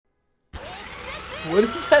What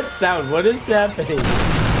is that sound? What is happening?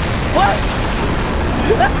 What?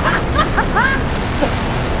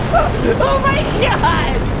 Oh my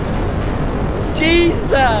god!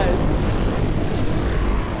 Jesus!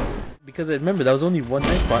 Because I remember that was only one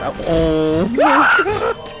night spot. Oh my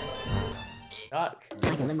god! Yuck.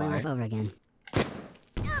 I can live my life over again.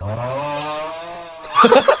 What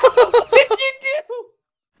did you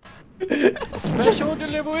do? Special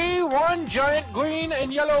delivery, one giant green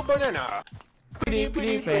and yellow banana.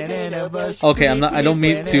 Okay, I don't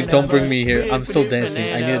mean, dude, don't bring me here. I'm still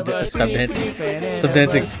dancing. I need to stop dancing. Stop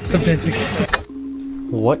dancing. Stop dancing.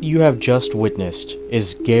 What you have just witnessed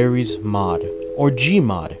is Garry's mod, or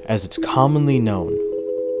Gmod as it's commonly known.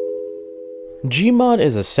 Gmod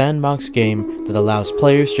is a sandbox game that allows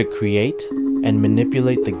players to create and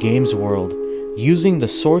manipulate the game's world using the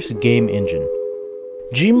source game engine.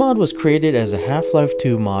 Gmod was created as a Half-Life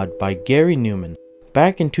 2 mod by Garry Newman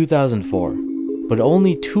back in 2004, but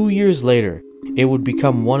only 2 years later, it would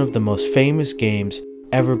become one of the most famous games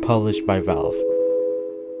ever published by Valve.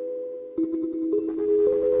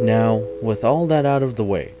 Now, with all that out of the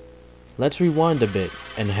way, let's rewind a bit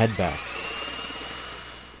and head back.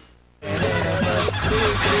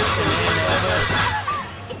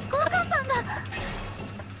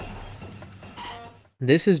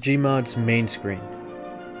 This is Gmod's main screen.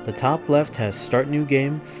 The top left has Start New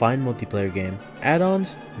Game, Find Multiplayer Game,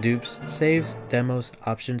 Add-ons, Dupes, Saves, Demos,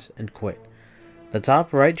 Options, and Quit. The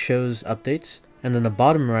top right shows updates, and then the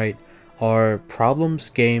bottom right are problems,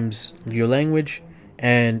 games, your language,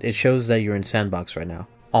 and it shows that you're in Sandbox right now.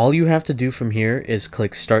 All you have to do from here is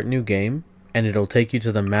click Start New Game, and it'll take you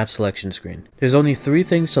to the map selection screen. There's only 3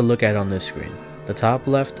 things to look at on this screen: the top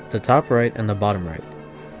left, the top right, and the bottom right.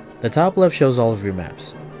 The top left shows all of your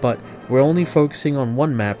maps, but we're only focusing on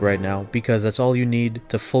one map right now because that's all you need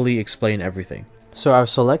to fully explain everything. So our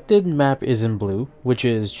selected map is in blue, which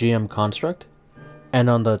is GM Construct, and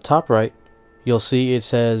on the top right, you'll see it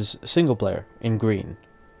says Single Player in green.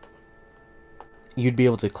 You'd be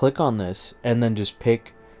able to click on this and then just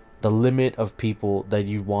pick the limit of people that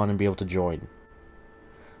you want to be able to join.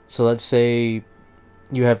 So let's say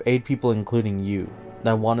you have 8 people including you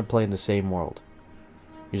that want to play in the same world.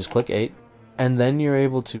 You just click 8, and then you're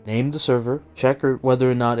able to name the server, check whether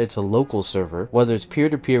or not it's a local server, whether it's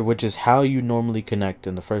peer-to-peer, which is how you normally connect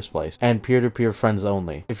in the first place, and peer-to-peer friends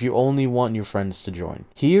only, if you only want your friends to join.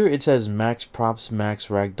 Here it says max props, max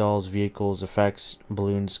ragdolls, vehicles, effects,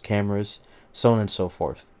 balloons, cameras, so on and so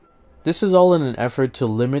forth. This is all in an effort to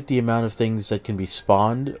limit the amount of things that can be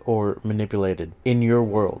spawned or manipulated in your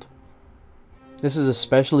world. This is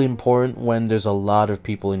especially important when there's a lot of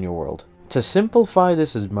people in your world. To simplify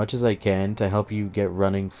this as much as I can to help you get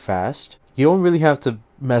running fast, you don't really have to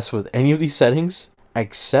mess with any of these settings,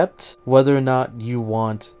 except whether or not you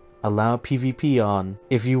want allow PvP on,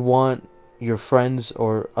 if you want your friends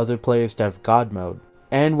or other players to have God mode,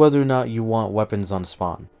 and whether or not you want weapons on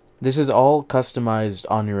spawn. This is all customized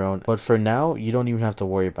on your own, but for now, you don't even have to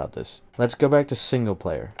worry about this. Let's go back to single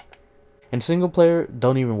player. In single player,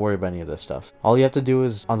 don't even worry about any of this stuff. All you have to do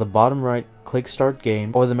is, on the bottom right, click Start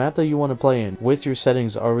Game, or the map that you want to play in, with your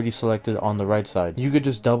settings already selected on the right side. You could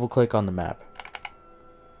just double click on the map.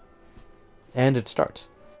 And it starts.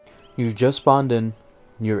 You've just spawned in,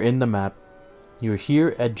 you're in the map, you're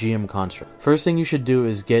here at GM Construct. First thing you should do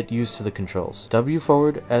is get used to the controls. W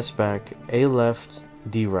forward, S back, A left,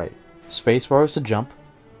 D right. Spacebar is to jump.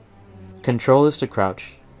 Control is to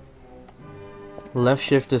crouch. Left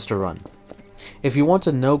shift is to run. If you want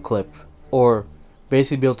to no-clip, or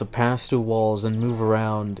basically be able to pass through walls and move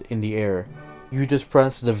around in the air, you just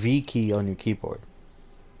press the V key on your keyboard.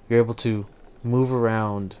 You're able to move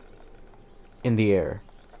around in the air,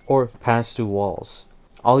 or pass through walls.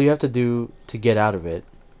 All you have to do to get out of it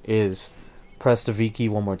is press the V key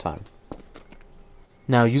one more time.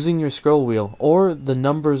 Now, using your scroll wheel, or the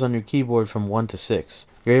numbers on your keyboard from 1 to 6,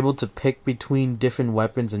 you're able to pick between different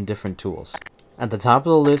weapons and different tools. At the top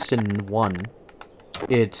of the list in 1,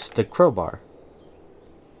 it's the crowbar.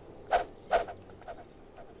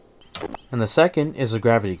 And the second is a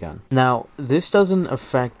gravity gun. Now, this doesn't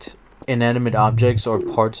affect inanimate objects or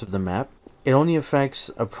parts of the map. It only affects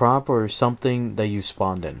a prop or something that you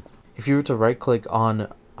spawned in. If you were to right click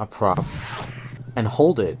on a prop and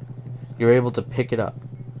hold it, you're able to pick it up.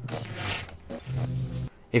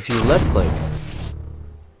 If you left click,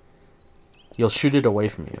 you'll shoot it away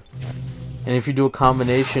from you. And if you do a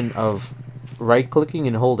combination of right clicking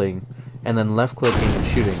and holding, and then left clicking and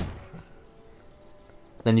shooting,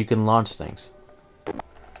 then you can launch things.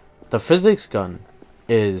 The physics gun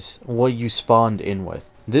is what you spawned in with.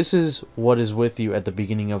 This is what is with you at the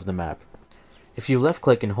beginning of the map. If you left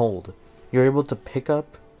click and hold, you're able to pick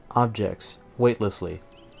up objects weightlessly.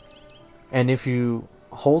 And if you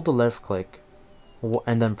hold the left click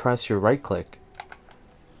and then press your right click,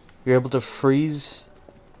 you're able to freeze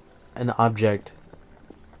an object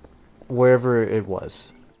wherever it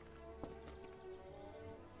was.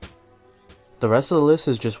 The rest of the list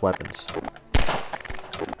is just weapons.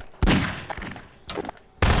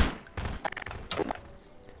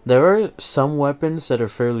 There are some weapons that are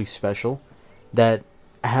fairly special that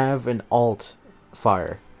have an alt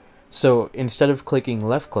fire. So instead of clicking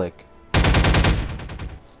left click,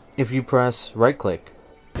 if you press right click,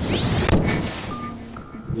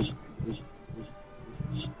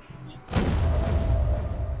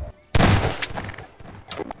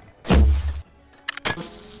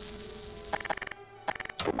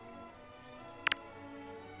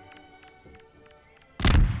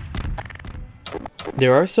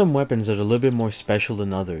 there are some weapons that are a little bit more special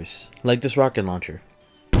than others, like this rocket launcher.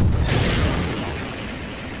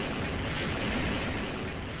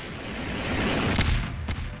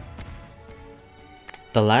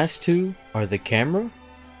 The last two are the camera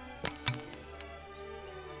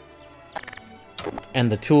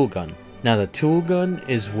and the tool gun. Now the tool gun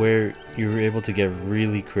is where you're able to get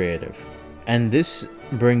really creative. And this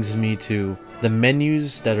brings me to the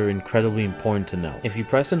menus that are incredibly important to know. If you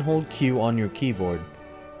press and hold Q on your keyboard,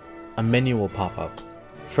 a menu will pop up.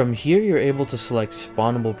 From here you're able to select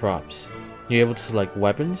spawnable props. You're able to select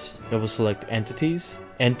weapons, you're able to select entities,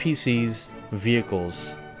 NPCs,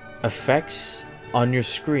 vehicles, effects on your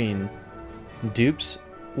screen, dupes,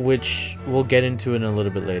 which we'll get into in a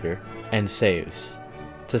little bit later, and saves.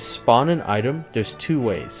 To spawn an item, there's two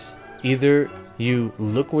ways. Either you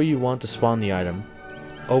look where you want to spawn the item,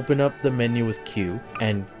 open up the menu with Q,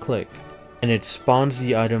 and click, and it spawns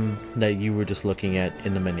the item that you were just looking at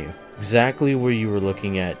in the menu, exactly where you were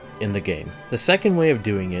looking at in the game. The second way of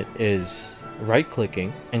doing it is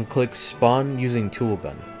right-clicking and click spawn using tool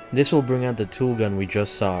gun. This will bring out the tool gun we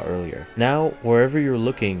just saw earlier. Now, wherever you're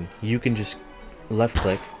looking, you can just left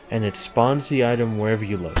click and it spawns the item wherever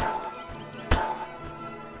you look.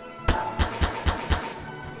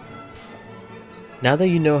 Now that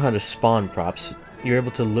you know how to spawn props, you're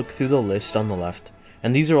able to look through the list on the left,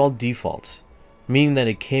 and these are all defaults, meaning that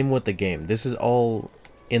it came with the game. This is all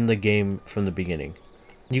in the game from the beginning.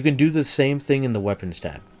 You can do the same thing in the weapons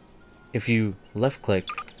tab. If you left click,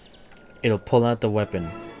 it'll pull out the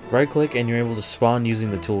weapon. Right click and you're able to spawn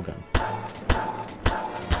using the tool gun.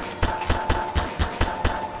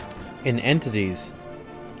 In entities,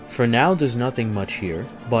 for now there's nothing much here,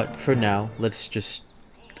 but for now let's just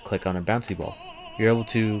click on a bouncy ball. You're able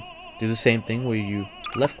to do the same thing where you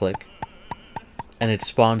left click and it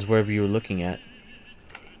spawns wherever you're looking at,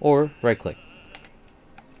 or right click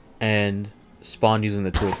and spawn using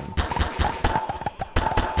the tool gun.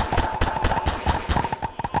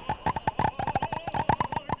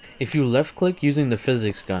 If you left click using the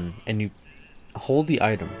physics gun and you hold the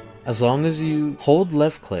item, as long as you hold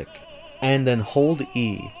left click and then hold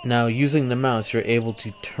E, now using the mouse you're able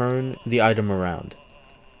to turn the item around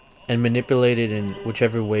and manipulate it in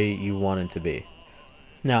whichever way you want it to be.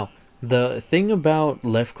 Now, the thing about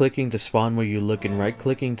left clicking to spawn where you look and right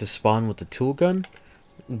clicking to spawn with the tool gun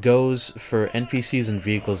goes for NPCs and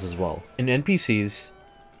vehicles as well. In NPCs,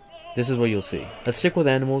 this is what you'll see. Let's stick with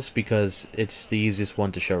animals because it's the easiest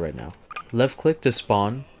one to show right now. Left click to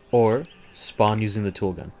spawn, or spawn using the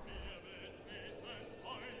tool gun.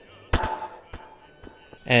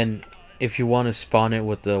 And if you want to spawn it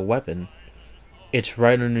with the weapon, it's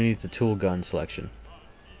right underneath the tool gun selection.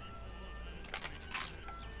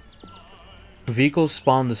 Vehicles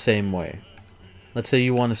spawn the same way. Let's say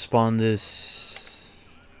you want to spawn this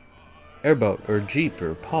airboat or jeep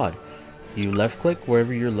or pod. You left click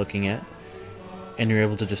wherever you're looking at and you're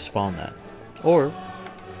able to just spawn that, or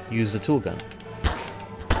use the tool gun.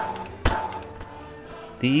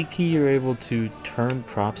 The E key you're able to turn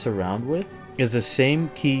props around with is the same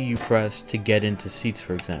key you press to get into seats,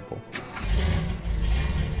 for example.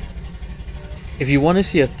 If you want to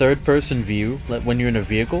see a third-person view, like when you're in a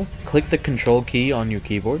vehicle, click the control key on your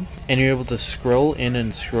keyboard and you're able to scroll in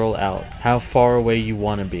and scroll out how far away you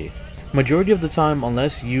want to be. Majority of the time,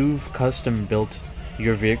 unless you've custom built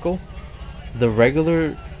your vehicle, the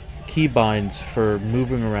regular keybinds for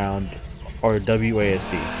moving around are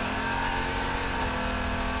WASD.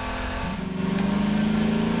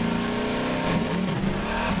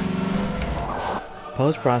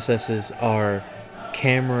 Post processes are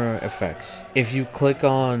camera effects. If you click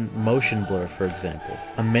on motion blur, for example,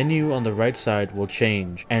 a menu on the right side will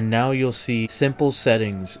change and now you'll see simple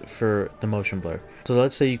settings for the motion blur. So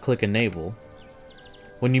let's say you click enable,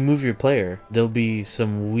 when you move your player, there'll be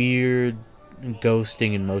some weird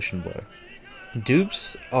ghosting and motion blur.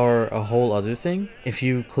 Dupes are a whole other thing. If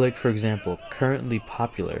you click, for example, currently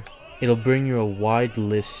popular, it'll bring you a wide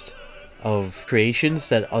list of creations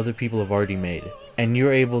that other people have already made, and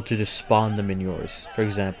you're able to just spawn them in yours. For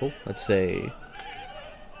example, let's say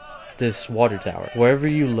this water tower. Wherever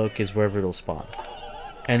you look is wherever it'll spawn.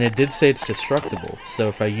 And it did say it's destructible, so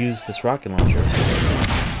if I use this rocket launcher,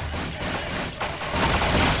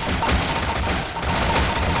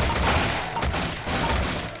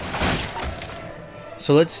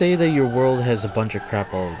 so let's say that your world has a bunch of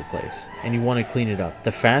crap all over the place, and you want to clean it up.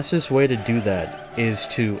 The fastest way to do that is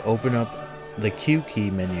to open up the Q key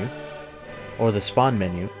menu, or the spawn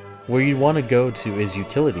menu. Where you want to go to is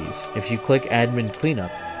Utilities. If you click Admin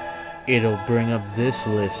Cleanup, it'll bring up this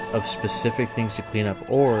list of specific things to clean up,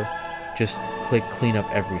 or just click Clean Up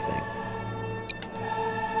Everything.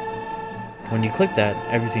 When you click that,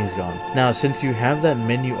 everything's gone. Now, since you have that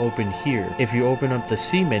menu open here, if you open up the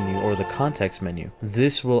C menu or the context menu,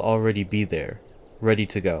 this will already be there, ready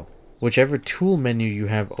to go. Whichever tool menu you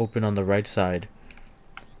have open on the right side,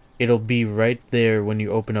 it'll be right there when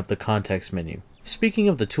you open up the context menu. Speaking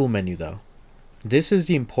of the tool menu though, this is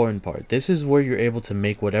the important part. This is where you're able to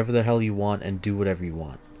make whatever the hell you want and do whatever you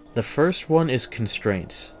want. The first one is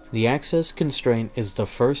constraints. The Axis Constraint is the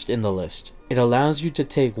first in the list. It allows you to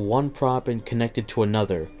take one prop and connect it to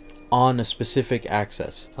another on a specific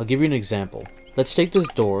axis. I'll give you an example. Let's take this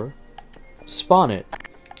door, spawn it.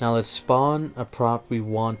 Now let's spawn a prop we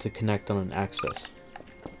want to connect on an axis.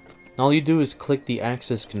 All you do is click the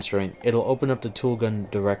Axis Constraint. It'll open up the tool gun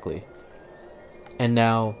directly. And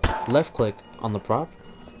now left click on the prop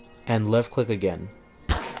and left click again.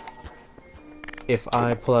 If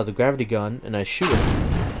I pull out the gravity gun and I shoot it,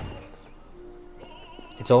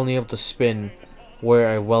 it's only able to spin where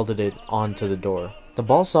I welded it onto the door. The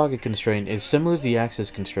ball socket constraint is similar to the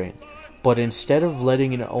Axis Constraint, but instead of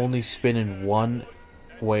letting it only spin in one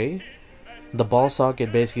way, the ball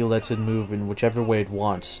socket basically lets it move in whichever way it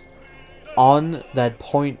wants on that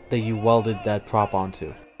point that you welded that prop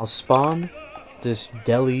onto. I'll spawn this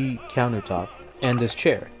deli countertop and this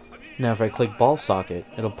chair. Now if I click ball socket,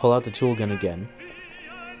 it'll pull out the tool gun again,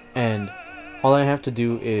 and all I have to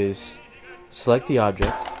do is select the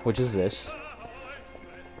object, which is this,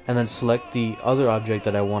 and then select the other object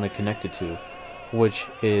that I want to connect it to, which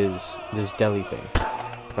is this deli thing.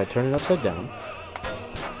 If I turn it upside down,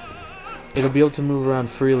 it'll be able to move around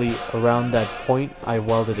freely around that point I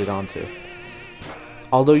welded it onto.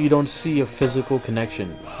 Although you don't see a physical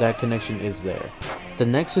connection, that connection is there. The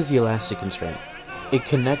next is the Elastic Constraint. It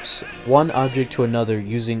connects one object to another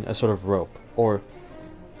using a sort of rope, or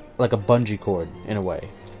like a bungee cord in a way.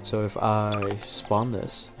 So if I spawn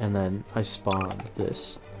this, and then I spawn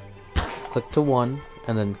this, click to one,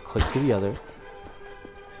 and then click to the other,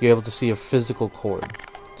 you're able to see a physical cord.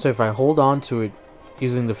 So if I hold on to it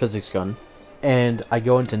using the physics gun, and I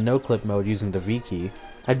go into no clip mode using the V key,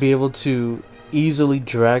 I'd be able to easily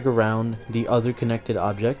drag around the other connected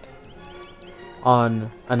object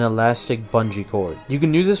on an elastic bungee cord. You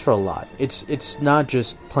can use this for a lot. It's not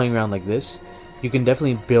just playing around like this. You can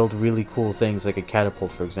definitely build really cool things like a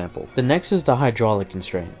catapult, for example. The next is the Hydraulic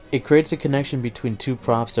Constraint. It creates a connection between two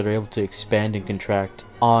props that are able to expand and contract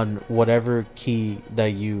on whatever key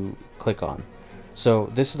that you click on.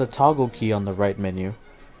 So this is the toggle key on the right menu.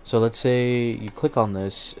 So let's say you click on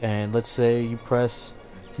this, and let's say you press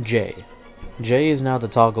J. J is now the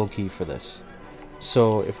toggle key for this.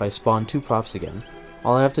 So if I spawn two props again,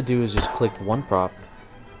 all I have to do is just click one prop,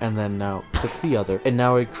 and then now click the other, and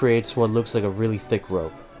now it creates what looks like a really thick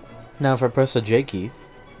rope. Now if I press the J key,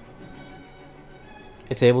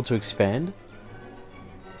 it's able to expand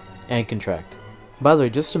and contract. By the way,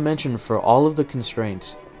 just to mention, for all of the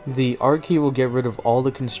constraints, the R key will get rid of all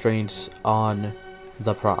the constraints on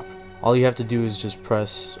the prop. All you have to do is just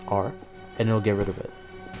press R, and it'll get rid of it.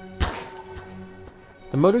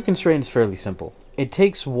 The motor constraint is fairly simple. It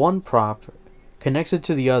takes one prop, connects it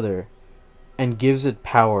to the other, and gives it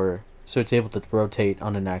power so it's able to rotate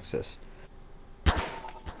on an axis.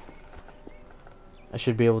 I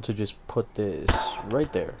should be able to just put this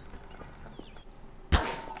right there.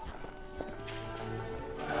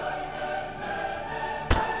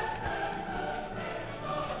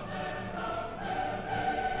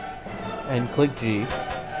 And click G.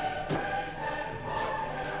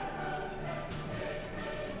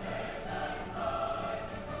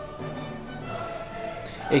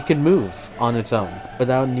 It can move on its own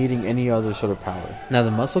without needing any other sort of power. Now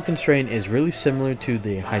the Muscle Constraint is really similar to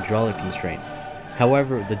the Hydraulic Constraint.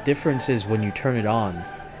 However, the difference is when you turn it on,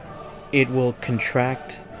 it will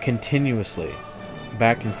contract continuously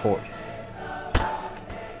back and forth.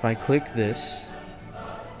 If I click this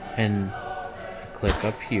and click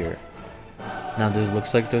up here, now this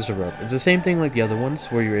looks like there's a rope. It's the same thing like the other ones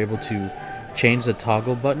where you're able to change the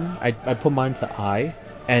toggle button. I put mine to I,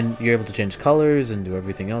 and you're able to change colors and do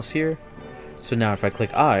everything else here. So now if I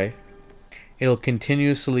click I, it'll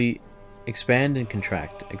continuously expand and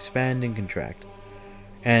contract, expand and contract.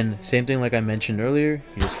 And same thing like I mentioned earlier,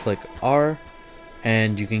 you just click R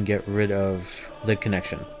and you can get rid of the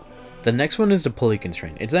connection. The next one is the pulley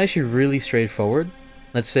constraint. It's actually really straightforward.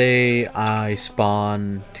 Let's say I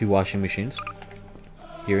spawn 2 washing machines,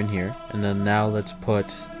 here and here, and then now let's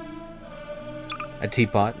put a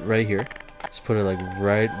teapot right here. Let's put it like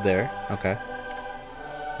right there. Okay.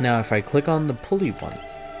 Now if I click on the pulley one,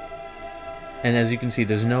 and as you can see,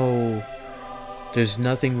 there's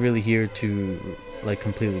nothing really here to like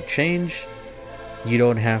completely change. You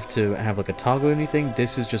don't have to have like a toggle or anything.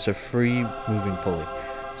 This is just a free moving pulley.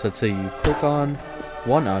 So let's say you click on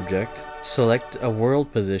one object, select a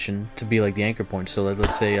world position to be like the anchor point. So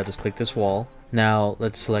let's say I'll just click this wall. Now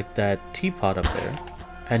let's select that teapot up there,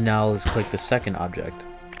 and now let's click the second object.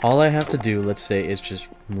 All I have to do, let's say, is just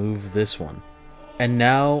move this one, and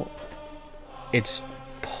now it's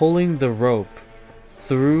pulling the rope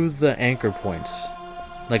through the anchor points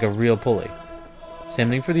like a real pulley.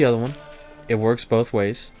 Same thing for the other one. It works both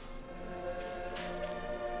ways.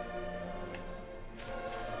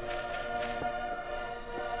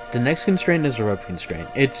 The next constraint is the rope constraint.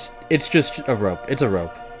 It's just a rope. It's a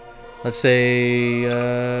rope. Let's say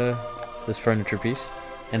this furniture piece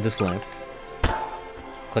and this lamp.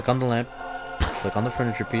 Click on the lamp. Click on the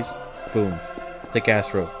furniture piece. Boom. Thick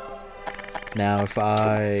ass rope. Now if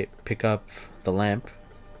I pick up the lamp,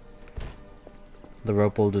 the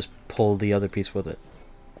rope will just pull the other piece with it.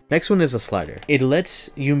 Next one is a slider. It lets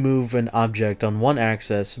you move an object on one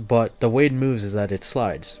axis, but the way it moves is that it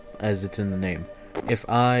slides, as it's in the name. If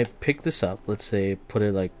I pick this up, let's say put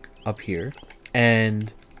it like up here,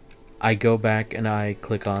 and I go back and I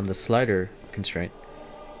click on the slider constraint.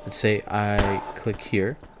 Let's say I click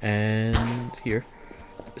here and here.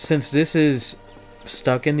 Since this is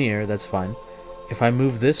stuck in the air, that's fine. If I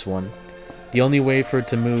move this one, the only way for it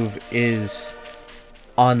to move is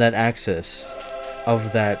on that axis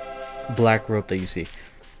of that black rope that you see.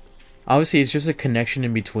 Obviously, it's just a connection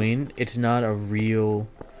in between. It's not a real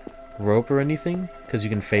rope or anything, because you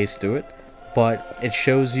can phase through it, but it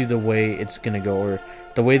shows you the way it's gonna go, or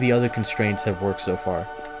the way the other constraints have worked so far.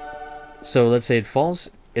 So let's say it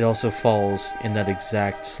falls, it also falls in that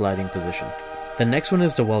exact sliding position. The next one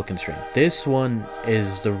is the Weld Constraint. This one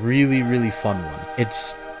is the really fun one.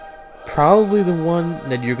 It's probably the one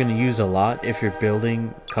that you're gonna use a lot if you're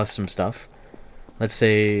building custom stuff. Let's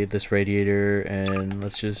say this radiator, and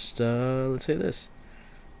let's just let's say this.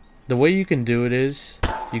 The way you can do it is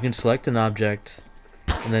you can select an object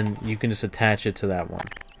and then you can just attach it to that one,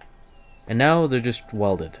 and now they're just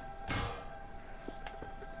welded.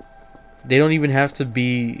 They don't even have to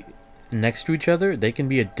be next to each other. They can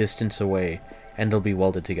be a distance away and they'll be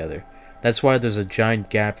welded together. That's why there's a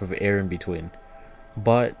giant gap of air in between.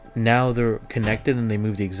 But now they're connected and they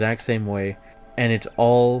move the exact same way, and it's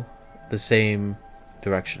all the same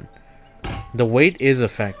direction. The weight is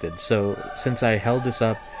affected, so since I held this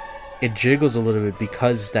up, it jiggles a little bit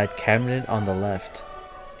because that cabinet on the left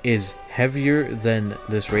is heavier than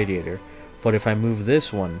this radiator. But if I move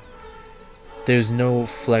this one, there's no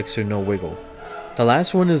flex or no wiggle. The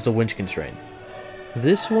last one is the winch constraint.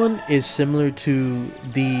 This one is similar to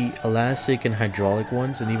the elastic and hydraulic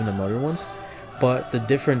ones and even the motor ones, but the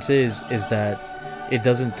difference is that it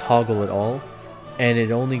doesn't toggle at all, and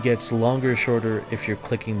it only gets longer or shorter if you're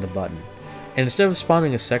clicking the button. And instead of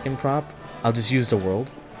spawning a second prop, I'll just use the world.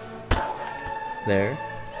 There.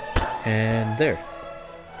 And there.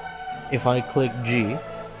 If I click G,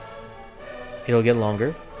 it'll get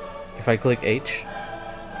longer. If I click H,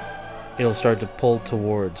 it'll start to pull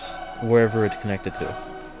towards wherever it's connected to.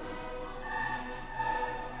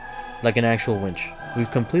 Like an actual winch. We've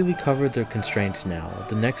completely covered the constraints now.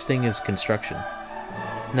 The next thing is construction.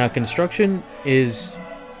 Now construction is,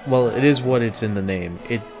 well, it is what it's in the name.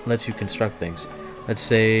 It lets you construct things. Let's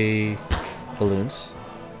say balloons.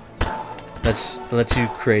 Lets you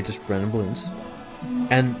create just random balloons.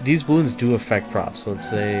 And these balloons do affect props. So let's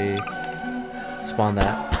say spawn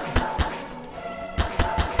that.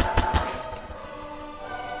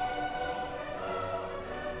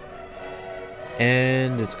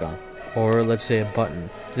 And it's gone. Or let's say a button.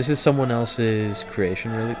 This is someone else's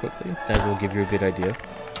creation really quickly. That will give you a good idea.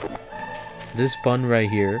 This button right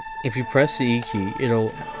here, if you press the E key, it'll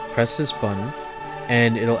press this button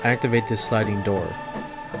and it'll activate this sliding door.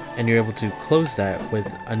 and you're able to close that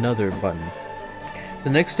with another button. The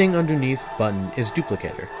next thing underneath button is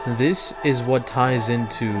Duplicator. This is what ties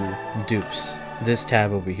into Dupes, this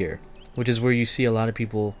tab over here, which is where you see a lot of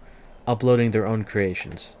people uploading their own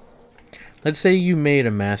creations. Let's say you made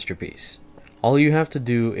a masterpiece. All you have to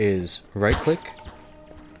do is right click,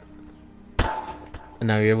 and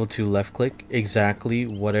now you're able to left click exactly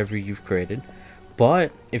whatever you've created.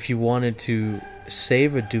 But if you wanted to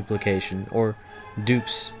save a duplication or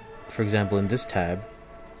dupes, for example in this tab,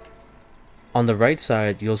 on the right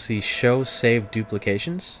side you'll see show save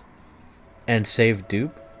duplications and save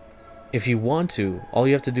dupe. If you want to, all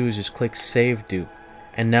you have to do is just click save dupe,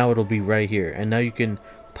 and now it'll be right here, and now you can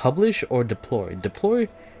publish or deploy. Deploy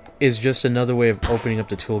is just another way of opening up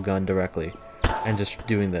the tool gun directly and just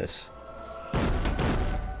doing this.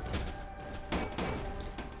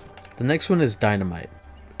 The next one is dynamite.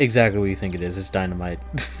 Exactly what you think it is, it's dynamite.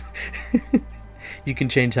 You can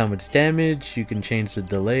change how much damage, you can change the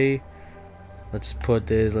delay. Let's put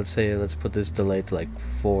this, let's put this delay to like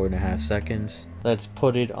 4.5 seconds. Let's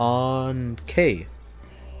put it on K.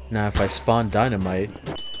 Now if I spawn dynamite,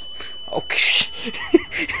 okay.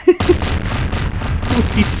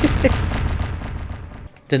 Holy shit.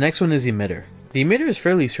 The next one is emitter. The emitter is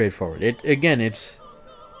fairly straightforward. It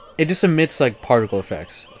just emits like particle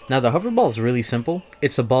effects. Now the hover ball is really simple.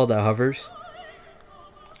 It's a ball that hovers.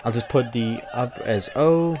 I'll just put the up as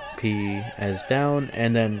O, P as down,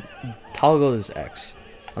 and then toggle as X.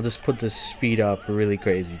 I'll just put the speed up really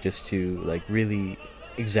crazy just to like really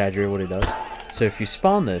exaggerate what it does. So if you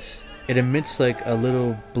spawn this, it emits like a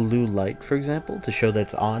little blue light, for example, to show that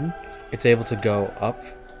it's on. It's able to go up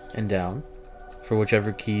and down for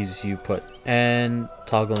whichever keys you put. And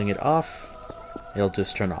toggling it off, it'll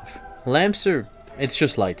just turn off. Lamps are, it's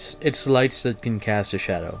just lights. It's lights that can cast a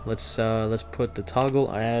shadow. Let's put the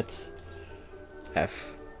toggle at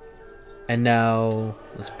F. And now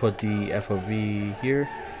let's put the FOV here.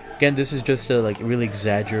 Again, this is just to like really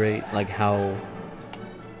exaggerate like how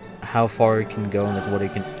far it can go and like what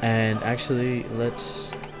it can. And actually,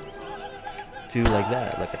 let's do like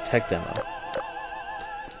that, like a tech demo.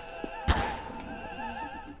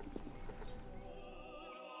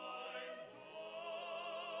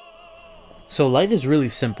 So light is really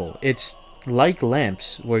simple. It's like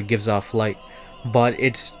lamps where it gives off light, but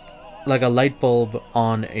it's like a light bulb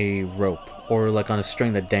on a rope or like on a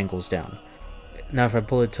string that dangles down. Now if I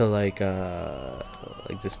pull it to like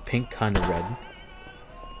this pink kind of red,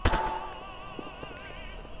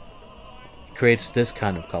 it creates this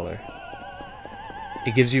kind of color.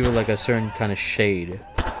 It gives you like a certain kind of shade.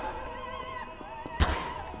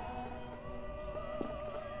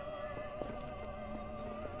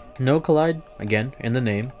 No collide, again, in the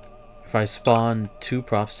name. If I spawn two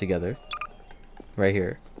props together, right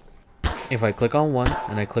here, if I click on one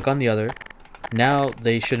and I click on the other, now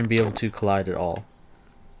they shouldn't be able to collide at all.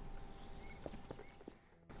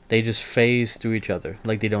 They just phase through each other,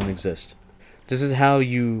 like they don't exist. This is how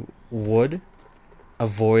you would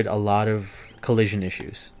avoid a lot of collision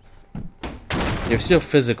issues. They're still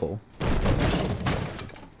physical.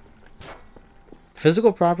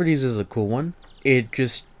 Physical properties is a cool one. It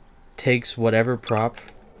just takes whatever prop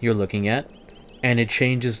you're looking at and it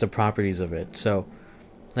changes the properties of it. So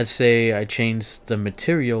let's say I change the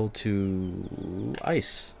material to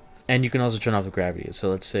ice, and you can also turn off the gravity. So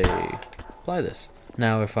let's say apply this.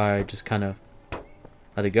 Now if I just kind of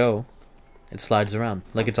let it go, it slides around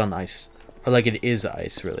like it's on ice, or like it is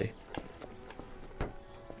ice really.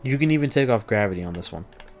 You can even take off gravity on this one.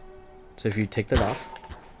 So if you take that off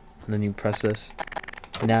and then you press this,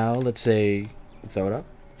 now let's say you throw it up,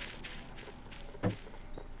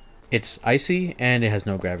 it's icy and it has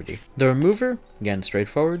no gravity. The remover, again,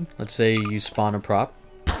 straightforward. Let's say you spawn a prop,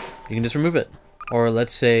 you can just remove it. Or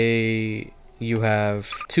let's say you have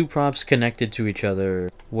two props connected to each other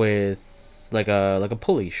with like a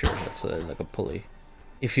pulley. Sure, that's like a pulley.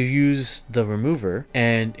 If you use the remover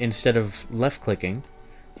and instead of left clicking,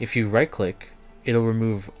 if you right click, it'll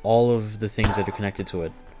remove all of the things that are connected to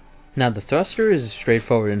it. Now the thruster is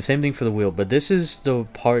straightforward, and same thing for the wheel, but this is the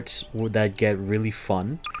parts that get really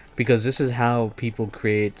fun, because this is how people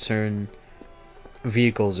create certain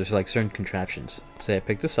vehicles or like certain contraptions. Say I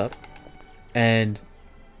pick this up and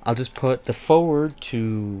I'll just put the forward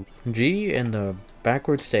to G and the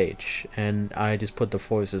backward stage, and I just put the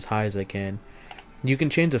force as high as I can. You can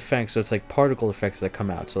change effects, so it's like particle effects that come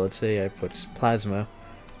out. So let's say I put plasma,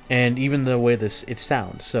 and even the way it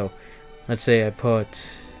sounds. So let's say I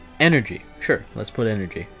put energy. Sure, let's put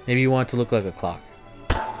energy. Maybe you want it to look like a clock.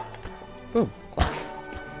 Boom, clock.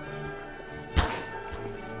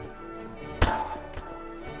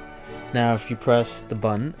 Now if you press the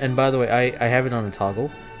button, and by the way, I have it on a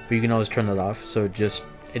toggle, but you can always turn it off so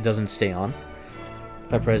it doesn't stay on.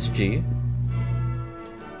 If I press G,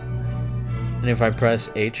 and if I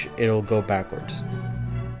press H, it'll go backwards.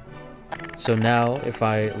 So now if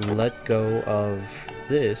I let go of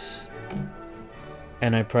this,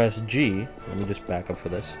 and I press G, let me just back up for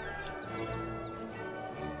this.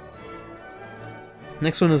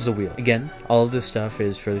 Next one is the wheel. Again, all of this stuff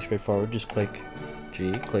is fairly straightforward. Just click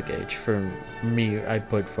G, click H. For me, I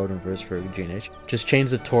put forward and reverse for G and H. Just change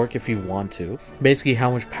the torque if you want to. Basically, how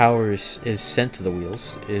much power is sent to the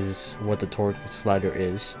wheels is what the torque slider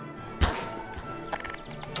is.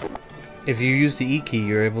 If you use the E key,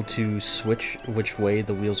 you're able to switch which way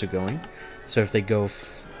the wheels are going. So if they go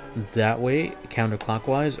that way,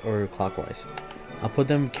 counterclockwise or clockwise. I'll put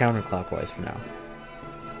them counterclockwise for now.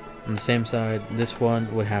 On the same side, this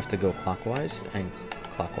one would have to go clockwise and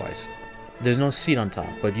clockwise. There's no seat on top,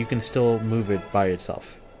 but you can still move it by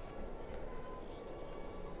itself.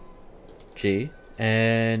 G,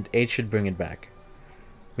 and H should bring it back,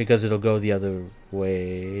 because it'll go the other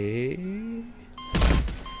way.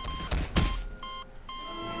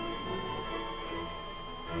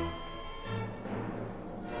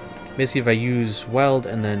 Basically, if I use weld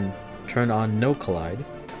and then turn on no collide,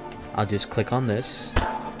 I'll just click on this,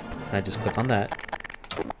 and I just click on that,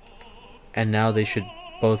 and now they should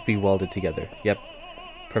both be welded together. Yep,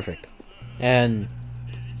 perfect. And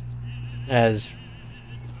as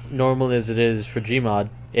normal as it is for Gmod,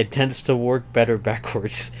 it tends to work better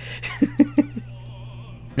backwards.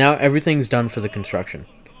 Now everything's done for the construction.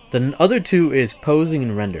 The other two is posing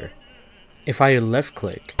and render. If I left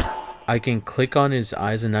click, I can click on his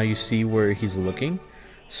eyes and now you see where he's looking.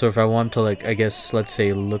 So if I want to, like, I guess, let's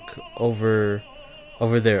say look over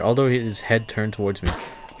there, although his head turned towards me,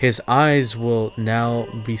 his eyes will now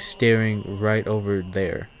be staring right over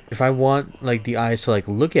there. If I want, like, the eyes to, like,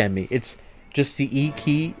 look at me, it's just the E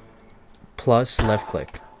key plus left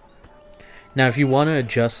click. Now if you want to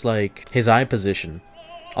adjust, like, his eye position,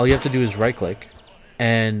 all you have to do is right click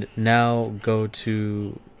and now go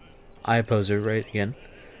to eye poser right again.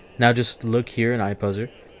 Now just look here in eye poser.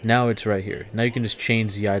 Now it's right here. Now you can just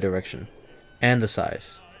change the eye direction and the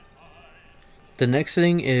size. The next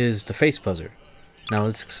thing is the face poser. Now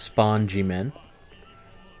let's spawn G-Man.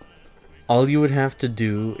 All you would have to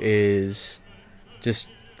do is just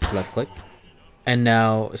left click. And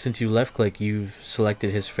now since you left click, you've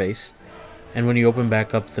selected his face. And when you open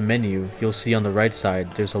back up the menu, you'll see on the right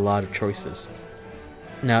side there's a lot of choices.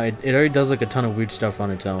 Now it already does like a ton of weird stuff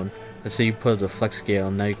on its own. Let's say you put the flex scale,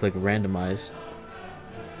 now you click randomize.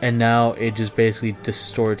 And now it just basically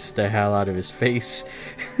distorts the hell out of his face.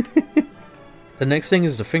 The next thing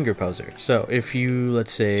is the finger poser. So if you,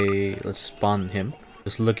 let's spawn him.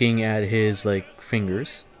 Just looking at his, like,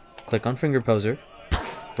 fingers. Click on finger poser.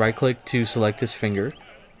 Right click to select his finger.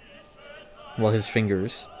 Well, his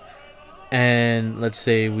fingers. And let's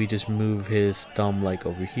say we just move his thumb, like,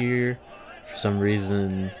 over here. For some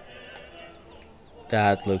reason,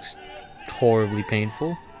 that looks horribly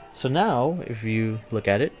painful. So now, if you look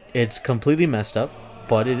at it, it's completely messed up,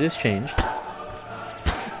 but it is changed.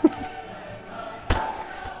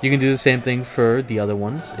 You can do the same thing for the other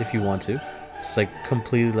ones if you want to. Just like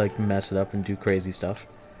completely like mess it up and do crazy stuff.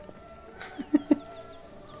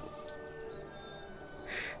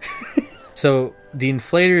 So the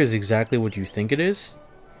inflator is exactly what you think it is.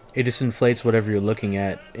 It just inflates whatever you're looking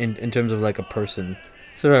at in terms of like a person.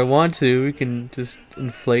 So if I want to, we can just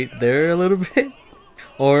inflate there a little bit.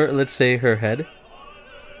 Or let's say her head.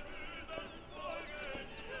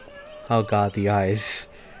 Oh god, the eyes.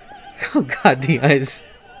 Oh god, the eyes.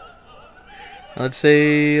 Let's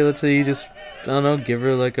say you just, I don't know, give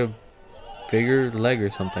her like a bigger leg or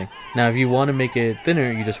something. Now if you want to make it thinner,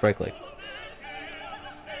 you just right click.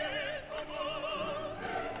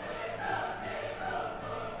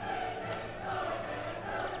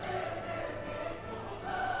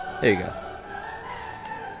 There you go.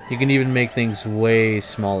 You can even make things way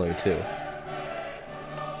smaller too.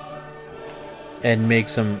 And make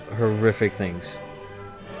some horrific things.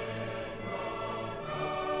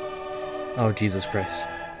 Oh, Jesus Christ.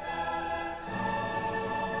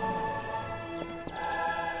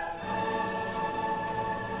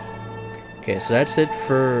 Okay, so that's it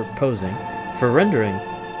for posing. For rendering,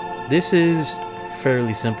 this is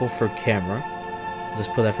fairly simple for camera. I'll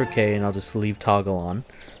just put that for K and I'll just leave toggle on.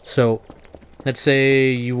 So, let's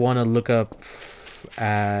say you want to look up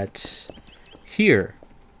at here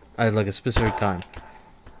at like a specific time.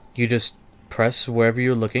 You just press wherever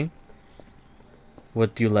you're looking.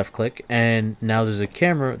 with your left click, and now there's a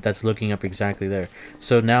camera that's looking up exactly there.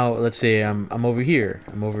 So now let's say I'm over here,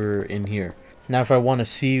 I'm over in here. Now if I want to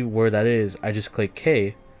see where that is, I just click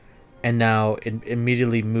K, and now it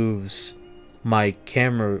immediately moves my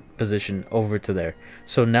camera position over to there.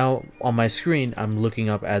 So now on my screen I'm looking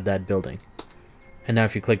up at that building. And now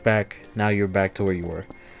if you click back, now you're back to where you were.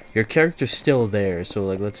 Your character's still there, so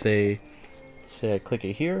like let's say I click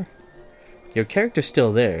it here. Your character's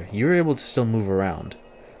still there. You're able to still move around.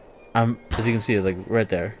 As you can see, it's like right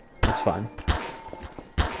there. That's fine.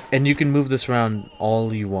 And you can move this around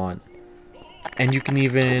all you want. And you can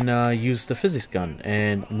even use the physics gun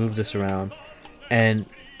and move this around and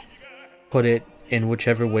put it in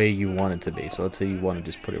whichever way you want it to be. So let's say you want to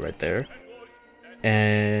just put it right there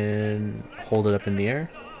and hold it up in the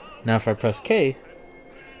air. Now if I press K,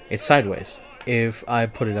 it's sideways. If I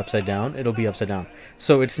put it upside down, it'll be upside down.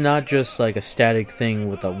 So it's not just like a static thing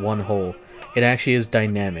with a one hole. It actually is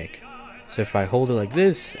dynamic. So if I hold it like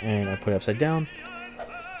this and I put it upside down.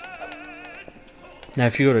 Now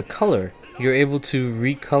if you go to color, you're able to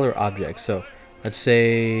recolor objects. So let's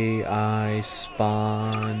say I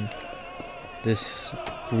spawn this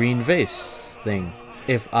green vase thing.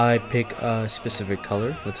 If I pick a specific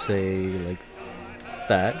color, let's say like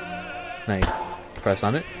that, and I press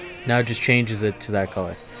on it, now it just changes it to that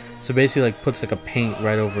color. So basically like puts like a paint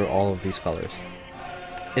right over all of these colors.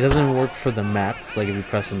 It doesn't work for the map, like if you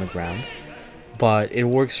press on the ground, but it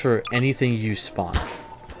works for anything you spawn.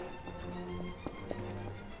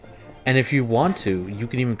 And if you want to, you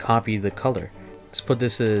can even copy the color. Let's put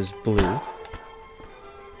this as blue.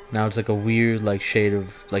 Now it's like a weird like shade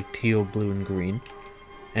of like teal, blue, and green.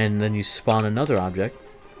 And then you spawn another object.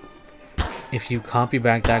 If you copy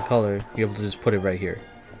back that color, you're able to just put it right here.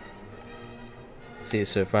 See,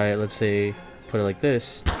 so if I, let's say, put it like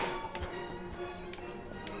this,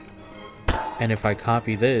 and if I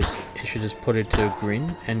copy this, it should just put it to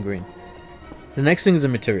green and green. The next thing is the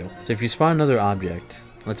material. So if you spawn another object,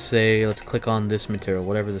 let's say, let's click on this material,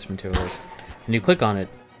 whatever this material is, and you click on it,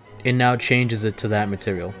 it now changes it to that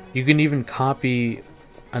material. You can even copy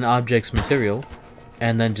an object's material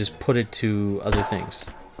and then just put it to other things.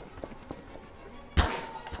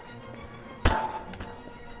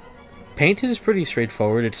 Paint is pretty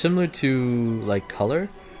straightforward. It's similar to like color.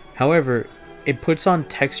 However, it puts on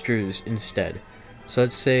textures instead. So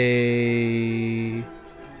let's say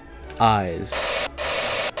eyes.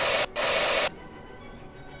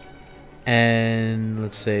 And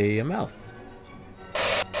let's say a mouth.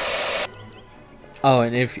 Oh,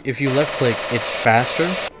 and if you left click, it's faster.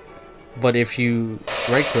 But if you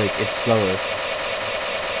right click, it's slower.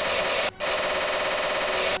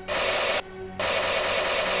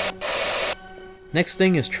 Next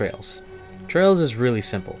thing is trails. Trails is really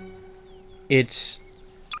simple. It's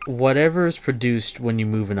whatever is produced when you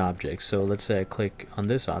move an object. So let's say I click on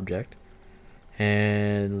this object,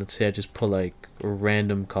 and let's say I just put like a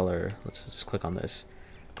random color. Let's just click on this.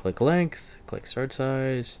 Click length, click start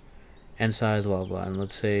size, end size, blah blah. And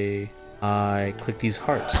let's say I click these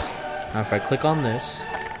hearts. Now if I click on this,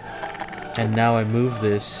 and now I move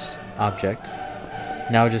this object,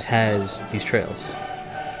 now it just has these trails.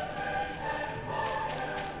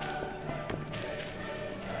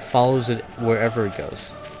 Follows it wherever it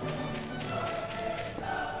goes.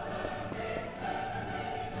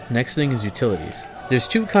 Next thing is utilities. There's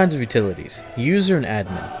two kinds of utilities, user and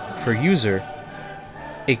admin. For user,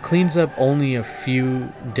 it cleans up only a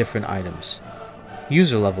few different items.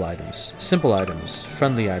 User level items, simple items,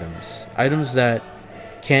 friendly items, items that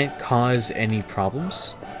can't cause any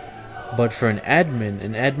problems. But for an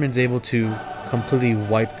admin's able to completely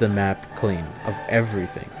wipe the map clean of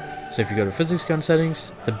everything. So if you go to physics gun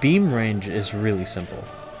settings, the beam range is really simple.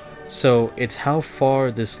 So it's how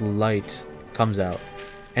far this light comes out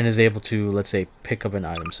and is able to, let's say, pick up an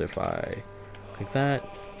item. So if I click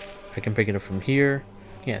that, I can pick it up from here.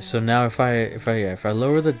 Yeah, so now if I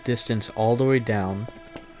lower the distance all the way down,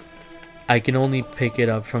 I can only pick it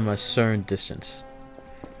up from a certain distance.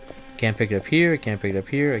 Can't pick it up here, can't pick it up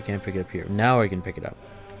here, I can't pick it up here. Now I can pick it up.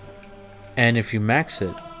 And if you max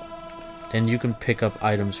it, then you can pick up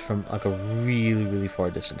items from like a really far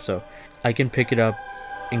distance. So I can pick it up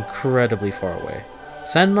incredibly far away.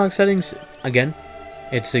 Sandbox settings, again,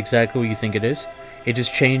 it's exactly what you think it is. It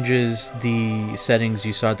just changes the settings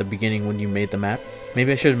you saw at the beginning when you made the map.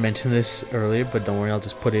 Maybe I should have mentioned this earlier, but don't worry, I'll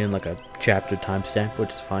just put it in like a chapter timestamp,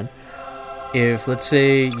 which is fine. If, let's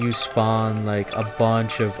say, you spawn like a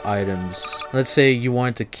bunch of items, let's say you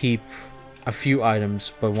want to keep a few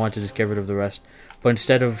items but want to just get rid of the rest, but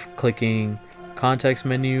instead of clicking context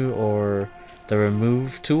menu or the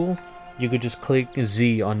remove tool, you could just click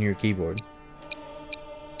Z on your keyboard.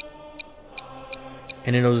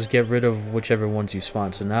 and it'll just get rid of whichever ones you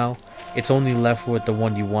spawn. So now it's only left with the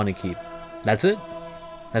one you want to keep. That's it.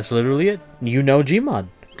 That's literally it. You know Gmod.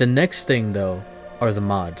 The next thing though are the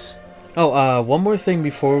mods. Oh, one more thing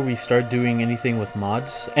before we start doing anything with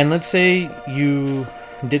mods. And let's say you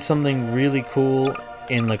did something really cool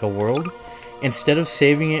in like a world. Instead of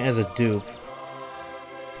saving it as a dupe,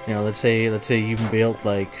 you know, let's say you built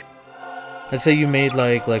like, let's say you made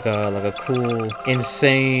like a cool,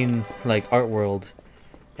 insane like art world,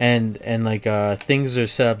 and like things are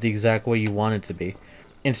set up the exact way you want it to be.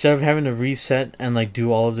 Instead of having to reset and like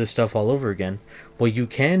do all of this stuff all over again, what you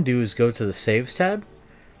can do is go to the Saves tab,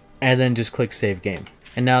 and then just click Save Game.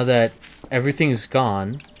 And now that everything's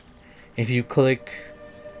gone, if you click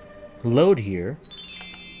Load here,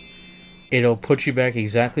 it'll put you back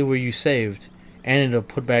exactly where you saved, and it'll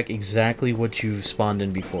put back exactly what you've spawned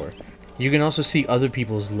in before. You can also see other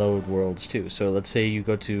people's load worlds too. So let's say you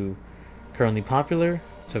go to currently popular,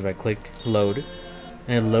 so if I click Load,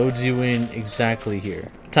 and it loads you in exactly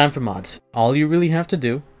here. Time for mods. All you really have to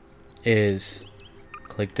do is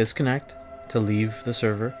click Disconnect to leave the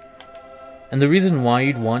server. And the reason why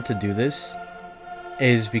you'd want to do this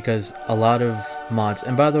is because a lot of mods,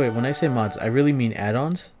 and by the way, when I say mods, I really mean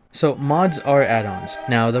add-ons. So mods are add-ons.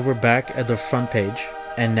 Now that we're back at the front page,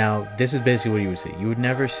 and now this is basically what you would see. You would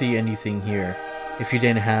never see anything here if you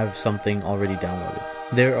didn't have something already downloaded.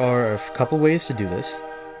 There are a couple ways to do this.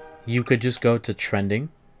 You could just go to Trending,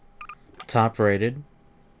 Top Rated,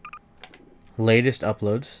 Latest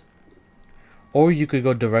Uploads, or you could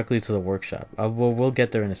go directly to the workshop. We'll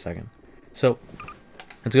get there in a second. So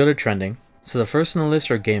let's go to Trending. So the first on the list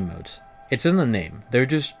are game modes. It's in the name. They're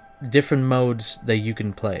just different modes that you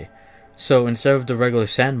can play. So instead of the regular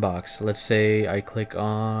sandbox, let's say I click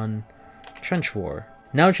on Trench War.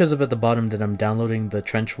 Now it shows up at the bottom that I'm downloading the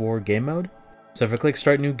Trench War game mode. So if I click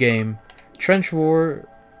Start New Game, Trench War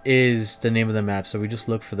is the name of the map, so we just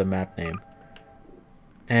look for the map name.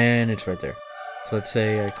 And it's right there. So let's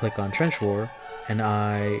say I click on Trench War and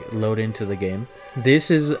I load into the game.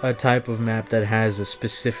 This is a type of map that has a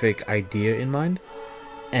specific idea in mind,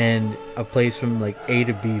 and a place from like A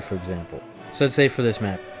to B, for example. So let's say for this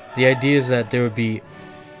map, the idea is that there would be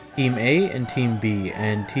Team A and Team B,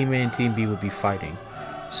 and Team A and Team B would be fighting.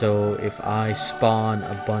 So if I spawn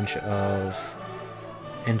a bunch of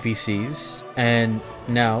NPCs, and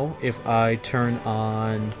now if I turn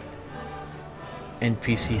on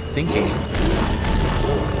NPC thinking,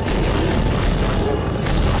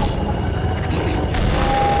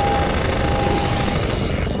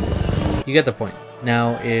 you get the point.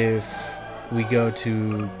 Now if we go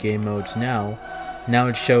to game modes now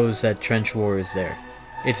it shows that Trench War is there.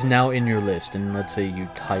 It's now in your list, and let's say you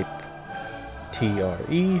type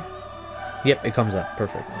TRE. Yep, it comes up.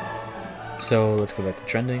 Perfect. So let's go back to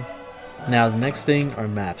Trending. Now the next thing are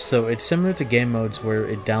maps. So it's similar to game modes where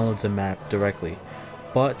it downloads a map directly,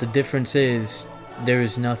 but the difference is there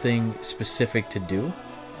is nothing specific to do.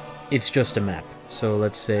 It's just a map. So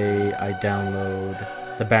let's say I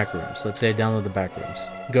download the Backrooms. Let's say I download the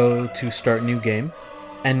Backrooms. Go to Start New Game,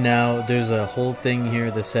 and now there's a whole thing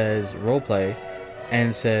here that says Roleplay, and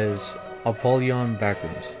it says Apollyon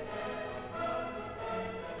Backrooms.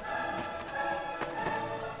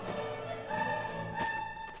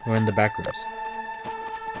 We're in the Backrooms.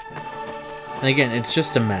 And again, it's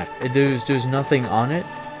just a map. There's nothing on it.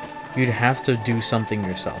 You'd have to do something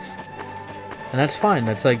yourself. And that's fine.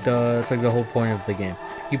 That's like the whole point of the game.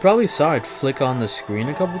 You probably saw it flick on the screen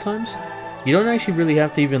a couple times. You don't actually really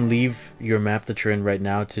have to even leave your map that you're in right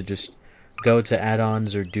now to just go to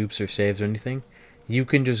add-ons or dupes or saves or anything. You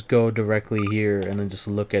can just go directly here and then just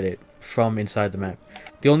look at it from inside the map.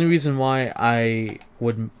 The only reason why I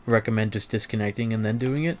would recommend just disconnecting and then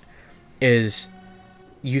doing it is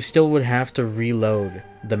you still would have to reload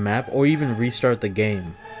the map or even restart the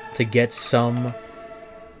game to get some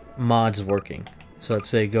mods working. So let's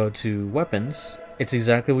say go to weapons. It's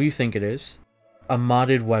exactly what you think it is. A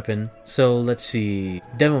modded weapon. So let's see,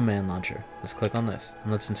 Demo Man Launcher. Let's click on this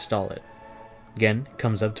and let's install it. Again, it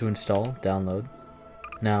comes up to install, download.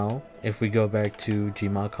 Now, if we go back to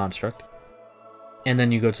Gmod Construct, and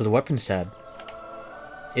then you go to the Weapons tab,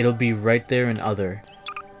 it'll be right there in Other,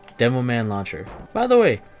 Demo Man Launcher. By the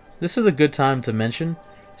way, this is a good time to mention,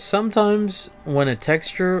 sometimes when a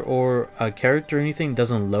texture or a character or anything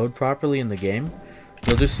doesn't load properly in the game,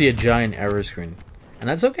 you'll just see a giant error screen. And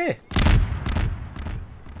that's okay.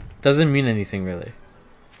 Doesn't mean anything really.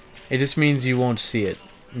 It just means you won't see it,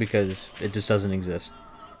 because it just doesn't exist.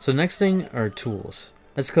 So next thing are tools.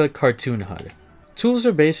 Let's click Cartoon HUD. Tools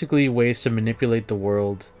are basically ways to manipulate the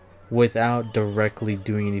world without directly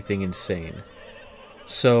doing anything insane.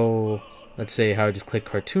 So let's say how I just click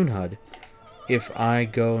Cartoon HUD, if I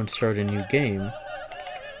go and start a new game,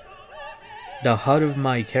 the HUD of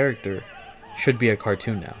my character should be a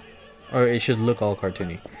cartoon now. Or it should look all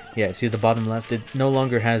cartoony. Yeah, see the bottom left? It no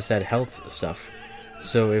longer has that health stuff.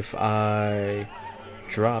 So if I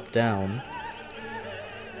drop down...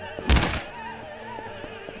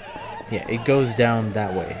 yeah, it goes down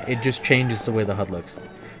that way. It just changes the way the HUD looks.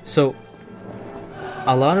 So,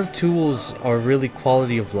 a lot of tools are really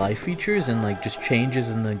quality of life features and like just changes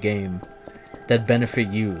in the game that benefit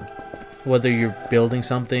you. Whether you're building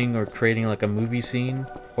something or creating like a movie scene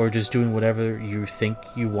or just doing whatever you think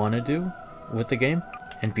you want to do with the game.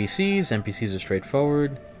 NPCs are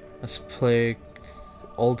straightforward. Let's play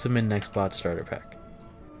Ultimate Nextbot Starter Pack.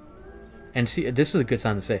 And see, this is a good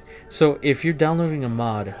time to say. So if you're downloading a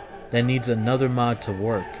mod that needs another mod to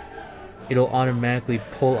work, it'll automatically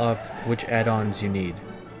pull up which add-ons you need.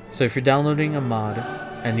 So if you're downloading a mod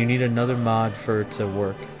and you need another mod for it to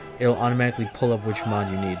work, it'll automatically pull up which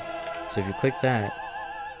mod you need. So if you click that,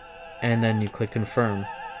 and then you click confirm,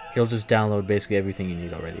 it'll just download basically everything you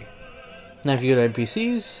need already. Now if you go to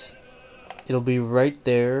NPCs, it'll be right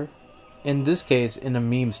there, in this case, in a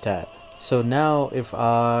memes tab. So now if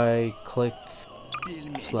I click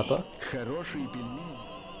Slepa,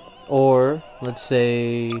 or let's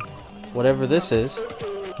say whatever this is,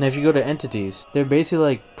 now if you go to entities, they're basically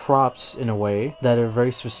like props in a way that are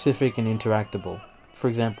very specific and interactable. For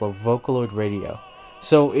example, a Vocaloid radio.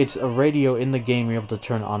 So it's a radio in the game you're able to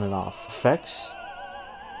turn on and off. Effects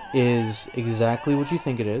is exactly what you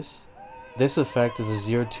think it is. This effect is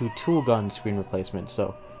a 0-2 tool gun screen replacement,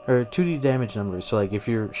 so or 2D damage numbers. So like if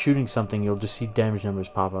you're shooting something, you'll just see damage numbers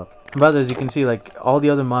pop up. But as you can see, like all the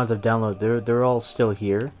other mods I've downloaded, they're all still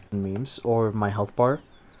here in memes or my health bar.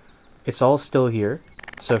 It's all still here.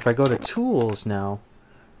 So if I go to tools now,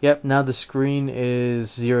 yep, now the screen is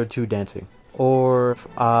 0-2 dancing. Or if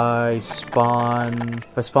I spawn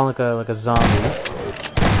like a zombie,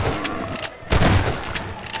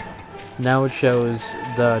 now it shows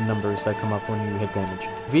the numbers that come up when you hit damage.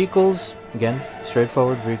 Vehicles, again,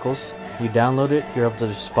 straightforward vehicles. You download it, you're able to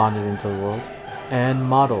just spawn it into the world. And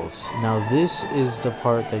models. Now this is the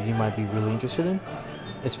part that you might be really interested in,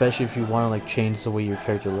 especially if you want to like change the way your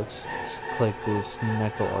character looks. Let's click this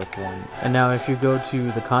Neko Arc one. And now if you go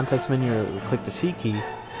to the context menu, click the C key,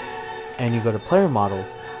 and you go to player model,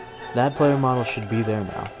 that player model should be there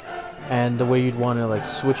now. And the way you'd want to like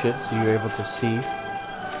switch it so you're able to see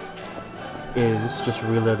is just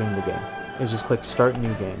reloading the game. Is just click start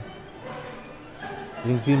new game. As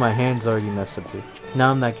you can see, my hand's already messed up too.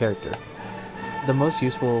 Now I'm that character. The most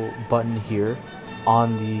useful button here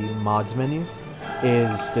on the mods menu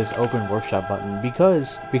is this open workshop button,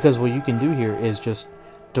 because what you can do here is just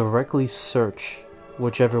directly search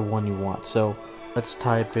whichever one you want. So let's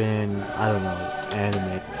type in, I don't know,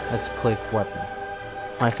 anime. Let's click weapon.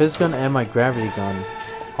 My fizz gun and my gravity gun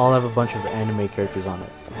all have a bunch of anime characters on it.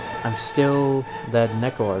 I'm still that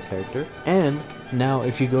Neko character. And now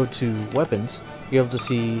if you go to weapons, you're able to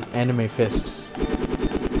see anime fists.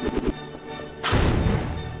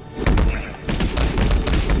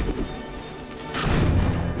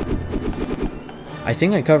 I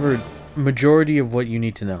think I covered majority of what you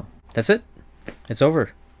need to know. That's it. It's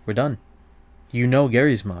over. We're done. You know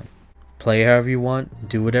Garry's mod. Play however you want,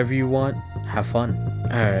 do whatever you want, have fun.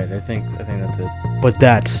 Alright, I think that's it. But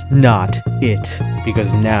that's not it,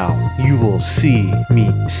 because now you will see me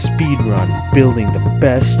speedrun building the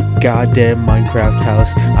best goddamn Minecraft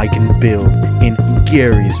house I can build in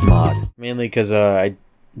Garry's mod. Mainly because I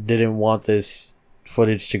didn't want this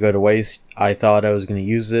footage to go to waste. I thought I was going to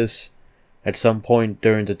use this at some point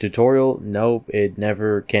during the tutorial. Nope, it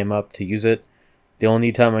never came up to use it. The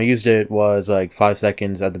only time I used it was like 5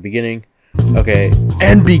 seconds at the beginning. Okay,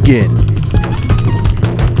 and begin!